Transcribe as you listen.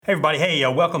Hey everybody,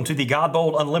 welcome to the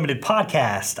Godbold Unlimited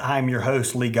podcast. I'm your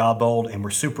host, Lee Godbold, and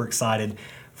we're super excited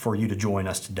for you to join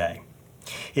us today.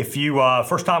 If you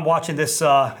first time watching this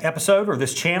episode or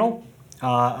this channel,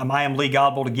 I am Lee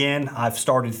Godbold again. I've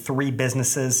started three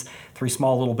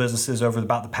small little businesses over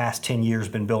about the past 10 years,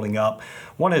 been building up.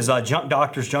 One is Junk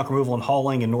Doctors, Junk Removal and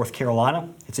Hauling in North Carolina.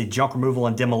 It's a junk removal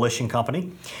and demolition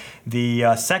company.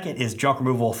 The second is Junk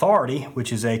Removal Authority,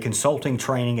 which is a consulting,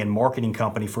 training, and marketing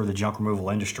company for the junk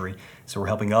removal industry. So we're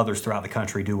helping others throughout the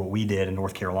country do what we did in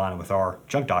North Carolina with our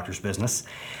Junk Doctors business.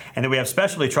 And then we have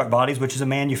Specialty Truck Bodies, which is a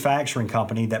manufacturing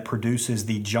company that produces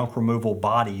the junk removal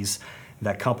bodies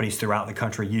that companies throughout the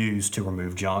country use to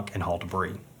remove junk and haul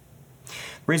debris.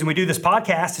 The reason we do this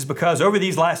podcast is because over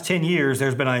these last 10 years,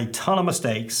 there's been a ton of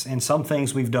mistakes and some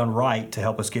things we've done right to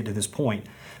help us get to this point.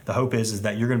 The hope is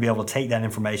that you're going to be able to take that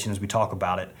information as we talk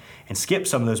about it and skip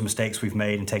some of those mistakes we've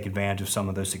made and take advantage of some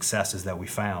of those successes that we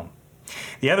found.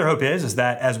 The other hope is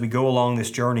that as we go along this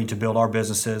journey to build our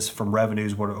businesses from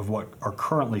revenues of what are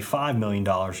currently $5 million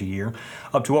a year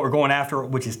up to what we're going after,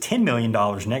 which is $10 million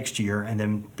next year and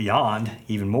then beyond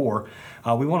even more,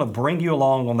 we want to bring you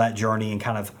along on that journey and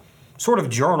kind of sort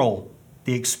of journal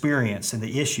the experience and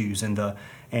the issues and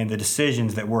the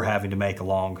decisions that we're having to make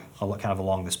along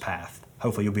this path.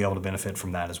 Hopefully you'll be able to benefit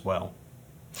from that as well.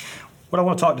 What I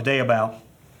want to talk today about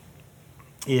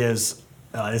is,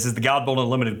 this is the Godbold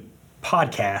Unlimited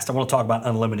podcast. I want to talk about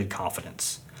unlimited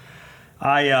confidence.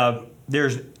 There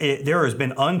has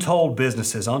been untold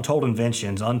businesses, untold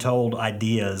inventions, untold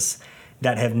ideas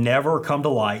that have never come to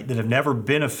light, that have never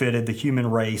benefited the human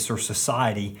race or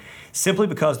society, simply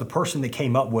because the person that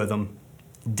came up with them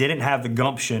didn't have the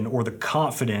gumption or the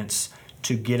confidence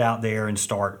to get out there and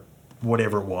start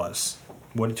whatever it was,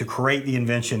 to create the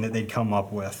invention that they'd come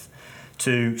up with,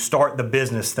 to start the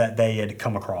business that they had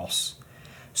come across.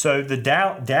 So the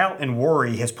doubt and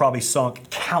worry has probably sunk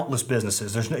countless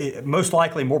businesses. Most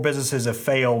likely more businesses have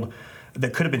failed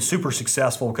that could have been super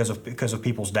successful because of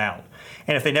people's doubt.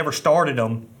 And if they never started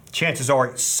them, chances are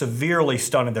it severely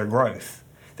stunted their growth.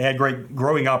 They had great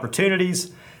growing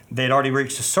opportunities. They had already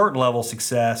reached a certain level of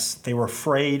success. They were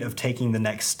afraid of taking the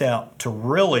next step to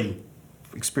really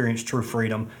experience true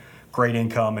freedom, great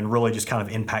income, and really just kind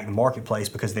of impact the marketplace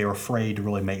because they were afraid to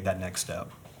really make that next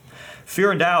step.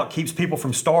 Fear and doubt keeps people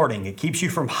from starting. It keeps you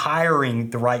from hiring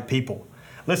the right people.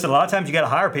 Listen, a lot of times you got to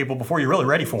hire people before you're really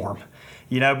ready for them.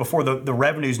 Before the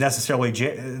revenue's necessarily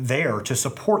there to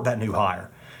support that new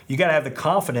hire. You got to have the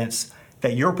confidence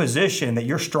that your position, that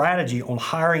your strategy on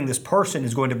hiring this person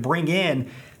is going to bring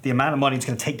in the amount of money it's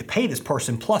going to take to pay this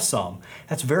person plus some.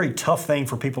 That's a very tough thing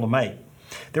for people to make.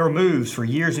 There were moves for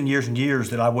years and years and years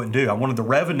that I wouldn't do. I wanted the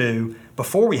revenue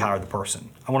before we hired the person.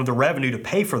 I wanted the revenue to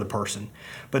pay for the person.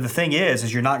 But the thing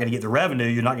is you're not going to get the revenue,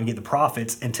 you're not going to get the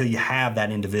profits until you have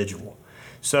that individual.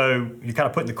 So you're kind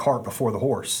of putting the cart before the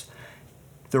horse.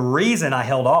 The reason I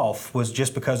held off was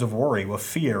just because of worry, a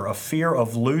fear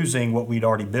of losing what we'd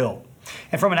already built.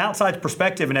 And from an outside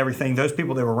perspective and everything, those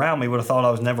people that were around me would have thought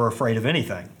I was never afraid of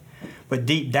anything. But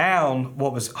deep down,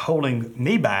 what was holding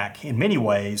me back in many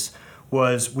ways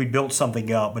was we built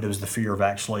something up, but it was the fear of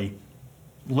actually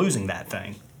losing that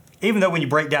thing. Even though when you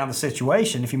break down the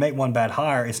situation, if you make one bad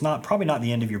hire, it's probably not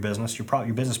the end of your business.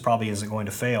 Your business probably isn't going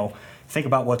to fail. Think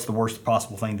about what's the worst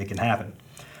possible thing that can happen.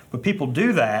 But people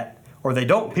do that, or they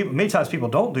don't. Many times people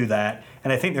don't do that,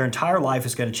 and they think their entire life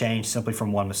is going to change simply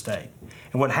from one mistake.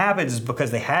 And what happens is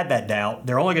because they had that doubt,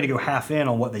 they're only going to go half in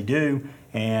on what they do,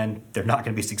 and they're not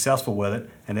going to be successful with it.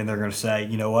 And then they're going to say,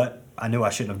 you know what? I knew I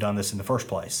shouldn't have done this in the first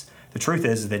place. The truth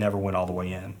is they never went all the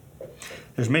way in.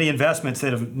 There's many investments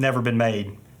that have never been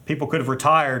made. People could have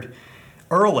retired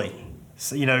early,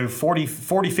 40,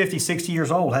 50, 60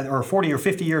 years old, or 40 or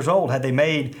 50 years old, had they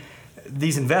made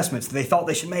these investments that they thought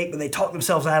they should make, but they talked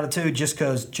themselves out of it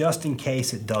just in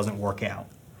case it doesn't work out.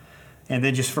 And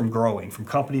then just from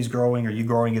companies growing or you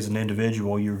growing as an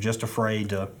individual, you're just afraid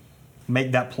to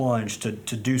make that plunge to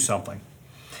do something.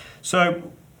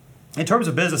 So in terms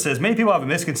of businesses, many people have a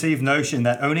misconceived notion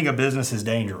that owning a business is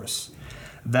dangerous,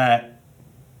 that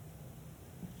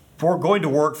going to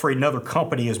work for another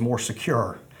company is more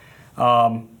secure.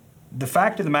 The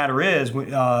fact of the matter is,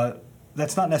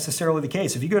 that's not necessarily the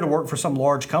case. If you go to work for some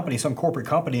large company, some corporate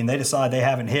company, and they decide they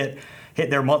haven't hit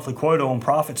their monthly quota on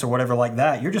profits or whatever like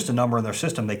that, you're just a number in their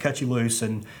system. They cut you loose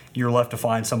and you're left to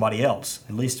find somebody else.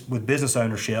 At least with business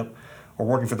ownership or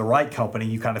working for the right company,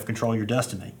 you kind of control your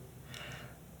destiny.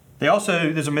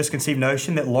 There's a misconceived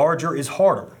notion that larger is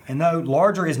harder. And no,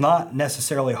 larger is not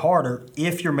necessarily harder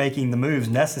if you're making the moves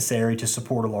necessary to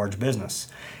support a large business.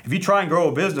 If you try and grow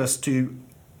a business to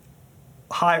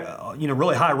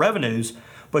really high revenues,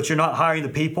 but you're not hiring the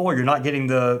people, or you're not getting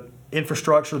the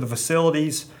infrastructure, the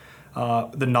facilities,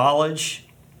 the knowledge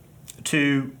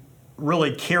to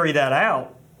really carry that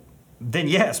out, then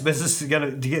yes, business is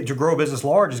going to grow a business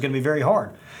large is going to be very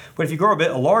hard. But if you grow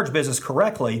a large business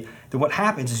correctly, then what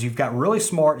happens is you've got really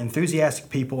smart, enthusiastic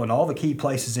people in all the key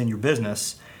places in your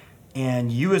business,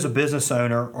 and you as a business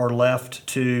owner are left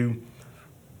to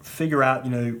figure out,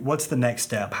 what's the next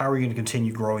step? How are you going to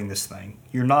continue growing this thing?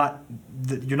 You're not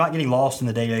getting lost in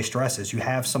the day-to-day stresses. You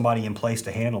have somebody in place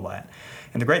to handle that.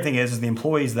 And the great thing is the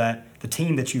employees, that the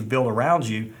team that you've built around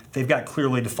you, they've got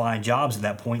clearly defined jobs at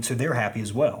that point, so they're happy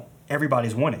as well.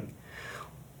 Everybody's winning.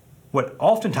 What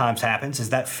oftentimes happens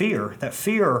is that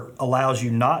fear allows you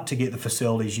not to get the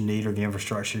facilities you need or the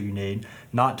infrastructure you need,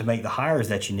 not to make the hires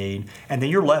that you need, and then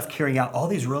you're left carrying out all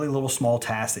these really little small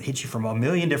tasks that hit you from a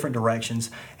million different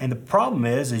directions. And the problem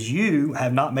is you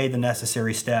have not made the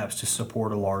necessary steps to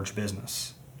support a large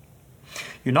business.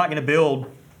 You're not going to build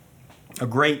a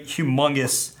great,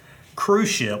 humongous cruise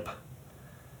ship,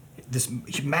 this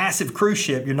massive cruise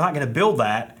ship. You're not going to build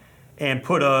that and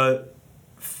put a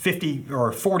 50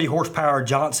 or 40 horsepower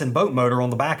Johnson boat motor on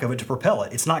the back of it to propel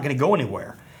it. It's not going to go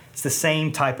anywhere. It's the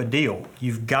same type of deal.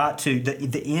 You've got to,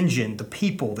 the engine, the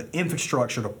people, the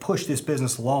infrastructure to push this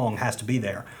business along has to be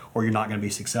there, or you're not going to be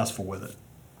successful with it.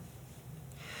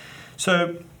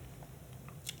 So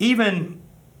even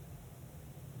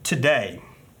today,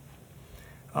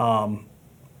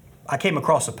 I came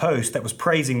across a post that was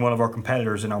praising one of our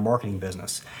competitors in our marketing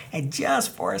business. And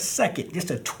just for a second,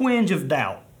 just a twinge of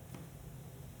doubt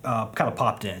kind of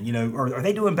popped in. Are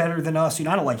they doing better than us? I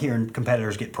don't like hearing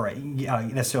competitors get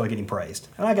necessarily getting praised.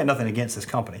 And I got nothing against this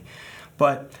company.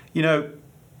 But, we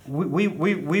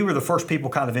were the first people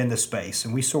kind of in this space.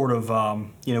 And we sort of,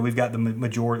 we've got the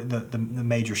majority, the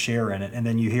major share in it. And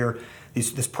then you hear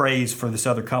this praise for this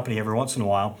other company every once in a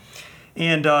while.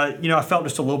 And, I felt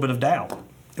just a little bit of doubt.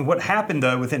 And what happened,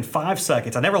 though, within 5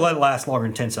 seconds, I never let it last longer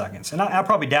than 10 seconds. And I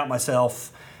probably doubt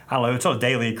myself, I don't know, it's a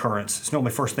daily occurrence. It's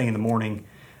normally first thing in the morning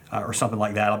or something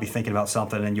like that. I'll be thinking about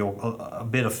something, and a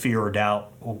bit of fear or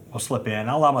doubt will slip in.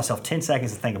 I'll allow myself 10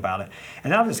 seconds to think about it.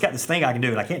 And then I've just got this thing I can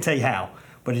do, and I can't tell you how,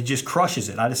 but it just crushes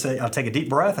it. I'll take a deep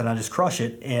breath, and I just crush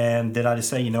it. And then I just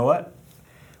say, you know what?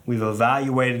 We've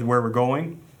evaluated where we're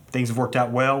going. Things have worked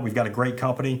out well. We've got a great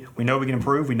company. We know we can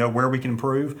improve. We know where we can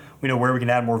improve. We know where we can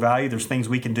add more value. There's things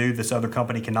we can do this other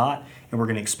company cannot, and we're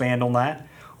going to expand on that,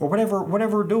 or whatever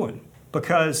we're doing.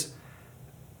 Because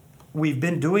we've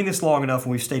been doing this long enough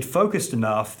and we've stayed focused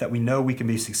enough that we know we can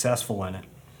be successful in it.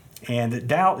 And that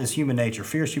doubt is human nature.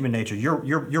 Fear is human nature.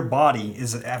 Your body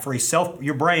is,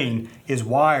 your brain is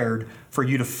wired for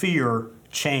you to fear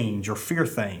change or fear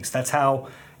things. That's how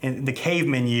in the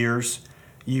caveman years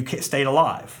you stayed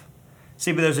alive.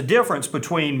 See, but there's a difference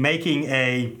between making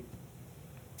a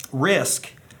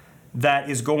risk that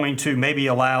is going to maybe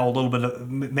allow a little bit of,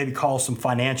 maybe cause some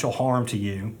financial harm to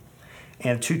you,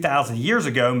 and 2,000 years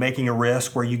ago making a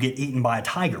risk where you get eaten by a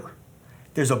tiger.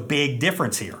 There's a big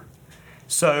difference here.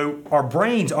 So our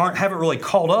brains haven't really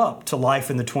caught up to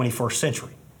life in the 21st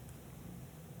century.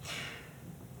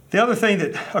 The other thing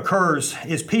that occurs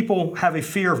is people have a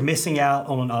fear of missing out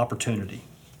on an opportunity.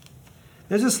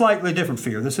 There's a slightly different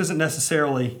fear. This isn't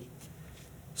necessarily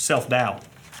self-doubt.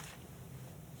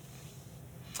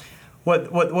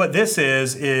 What this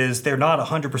is they're not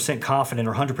 100% confident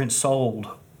or 100% sold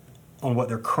on what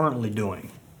they're currently doing.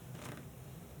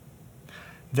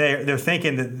 They're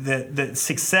thinking that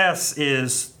success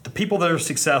is, the people that are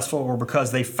successful are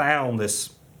because they found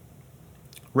this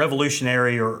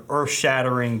revolutionary or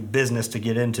earth-shattering business to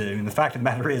get into. And the fact of the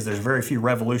matter is there's very few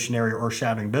revolutionary or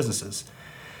earth-shattering businesses.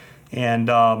 And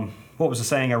what was the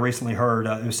saying I recently heard?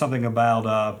 It was something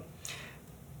about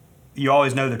you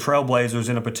always know the trailblazers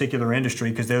in a particular industry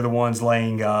because they're the ones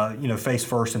laying face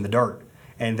first in the dirt,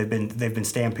 and they've been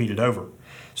stampeded over.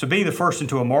 So being the first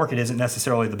into a market isn't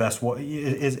necessarily the best.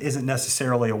 Isn't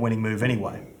necessarily a winning move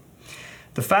anyway.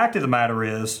 The fact of the matter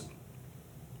is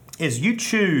if you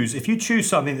choose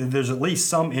something that there's at least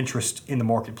some interest in the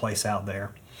marketplace out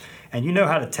there, and you know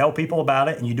how to tell people about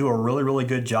it, and you do a really, really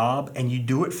good job, and you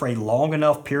do it for a long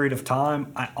enough period of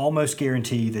time, I almost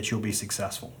guarantee that you'll be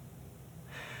successful.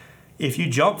 If you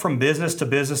jump from business to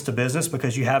business to business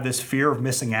because you have this fear of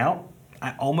missing out,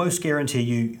 I almost guarantee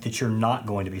you that you're not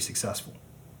going to be successful.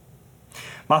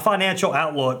 My financial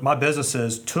outlook, my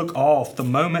businesses took off the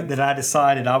moment that I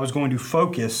decided I was going to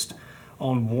focus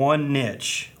on one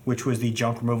niche, which was the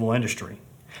junk removal industry.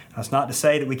 That's not to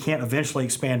say that we can't eventually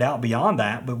expand out beyond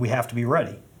that, but we have to be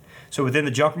ready. So within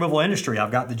the junk removal industry,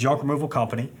 I've got the junk removal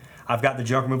company, I've got the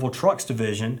junk removal trucks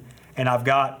division, and I've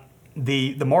got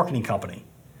the marketing company.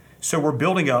 So we're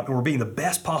building up and we're being the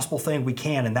best possible thing we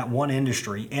can in that one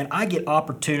industry. And I get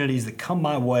opportunities that come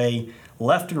my way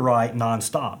left and right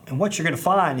nonstop. And what you're going to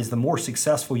find is the more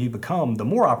successful you become, the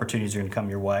more opportunities are going to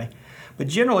come your way. But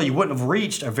generally, you wouldn't have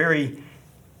reached a very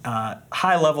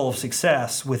high level of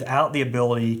success without the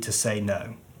ability to say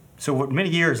no. So for many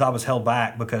years I was held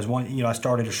back because I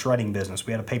started a shredding business.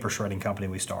 We had a paper shredding company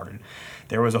we started.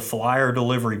 There was a flyer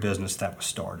delivery business that was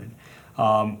started.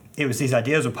 It was these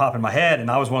ideas would pop in my head, and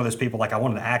I was one of those people like I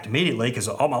wanted to act immediately because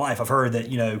all my life I've heard that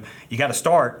you got to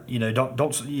start.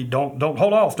 Don't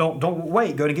hold off. Don't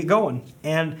wait. Go to get going.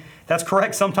 And that's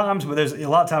correct sometimes, but there's a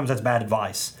lot of times that's bad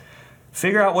advice.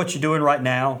 Figure out what you're doing right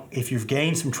now. If you've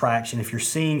gained some traction, if you're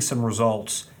seeing some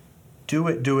results, do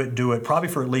it. Probably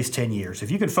for at least 10 years.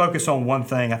 If you can focus on one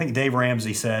thing, I think Dave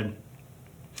Ramsey said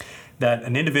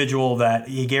that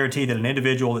he guaranteed that an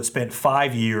individual that spent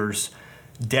 5 years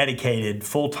dedicated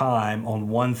full time on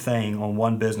one thing, on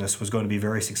one business, was going to be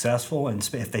very successful. And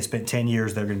if they spent 10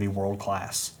 years, they're going to be world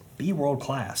class. Be world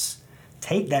class.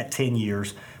 Take that 10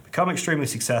 years, become extremely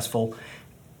successful,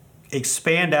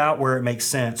 expand out where it makes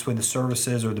sense when the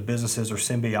services or the businesses are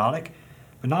symbiotic,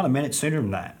 but not a minute sooner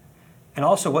than that. And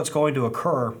also what's going to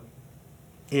occur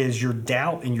is your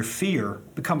doubt and your fear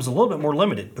becomes a little bit more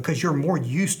limited because you're more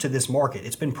used to this market.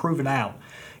 It's been proven out.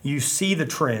 You see the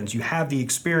trends. You have the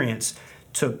experience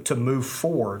to move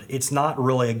forward. It's not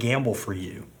really a gamble for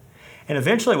you. And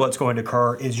eventually what's going to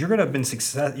occur is you're going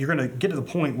to get to the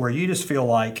point where you just feel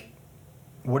like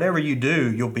whatever you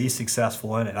do, you'll be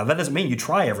successful in it. Now that doesn't mean you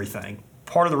try everything.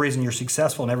 Part of the reason you're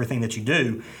successful in everything that you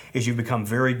do is you become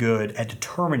very good at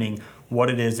determining what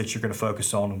it is that you're going to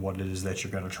focus on and what it is that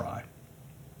you're going to try.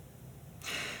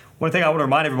 One thing I want to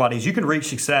remind everybody is you can reach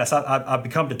success. I've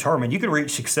become determined. You can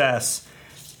reach success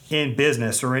in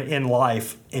business or in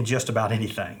life in just about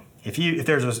anything. If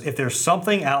there's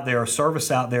something out there, a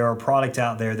service out there, or a product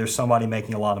out there, there's somebody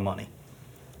making a lot of money.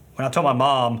 When I told my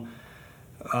mom,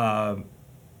 I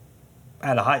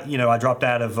dropped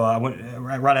out of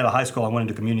right out of high school. I went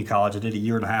into community college. I did a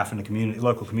year and a half in the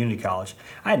local community college.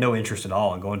 I had no interest at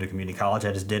all in going to community college.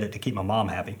 I just did it to keep my mom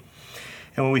happy.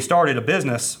 And when we started a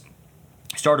business,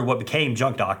 started what became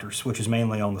Junk Doctors, which is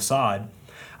mainly on the side.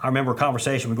 I remember a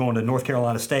conversation. We were going to North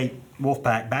Carolina State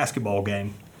Wolfpack basketball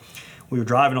game. We were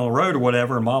driving on the road or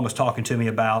whatever, and Mom was talking to me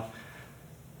about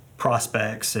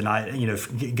prospects and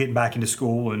getting back into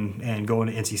school and going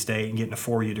to NC State and getting a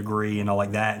 4-year degree and all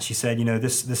like that. And she said,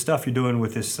 this stuff you're doing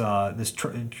with this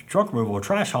trunk removal or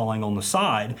trash hauling on the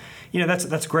side,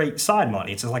 that's great side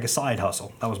money. It's just like a side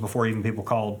hustle. That was before even people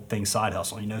called things side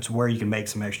hustle. It's where you can make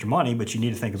some extra money, but you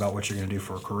need to think about what you're going to do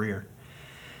for a career.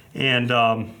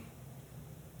 And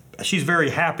she's very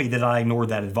happy that I ignored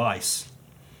that advice.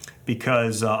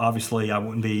 Because obviously I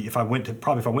wouldn't be, if I went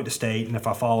to state and if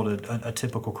I followed a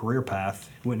typical career path,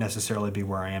 it wouldn't necessarily be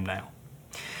where I am now.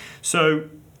 So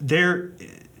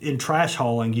in trash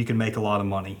hauling, you can make a lot of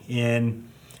money. In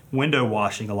window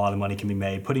washing, a lot of money can be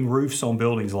made. Putting roofs on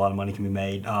buildings, a lot of money can be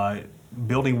made.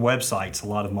 Building websites, a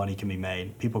lot of money can be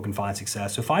made. People can find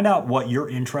success. So find out what you're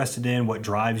interested in, what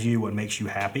drives you, what makes you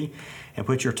happy, and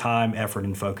put your time, effort,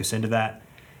 and focus into that,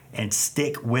 and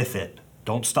stick with it.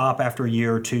 Don't stop after a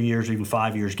year or 2 years or even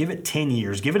 5 years. Give it 10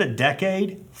 years. Give it a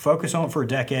decade. Focus on it for a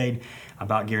decade. I'm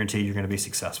about guaranteed you're going to be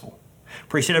successful.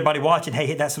 Appreciate everybody watching. Hey,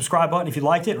 hit that subscribe button if you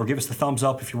liked it, or give us the thumbs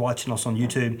up if you're watching us on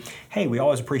YouTube. Hey, we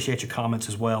always appreciate your comments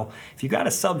as well. If you've got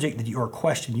a subject or a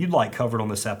question you'd like covered on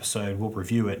this episode, we'll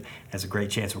review it. There's a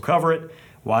great chance we'll cover it.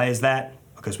 Why is that?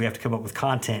 Because we have to come up with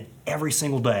content every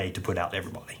single day to put out to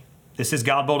everybody. This is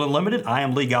Godbold Unlimited. I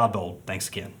am Lee Godbold. Thanks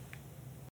again.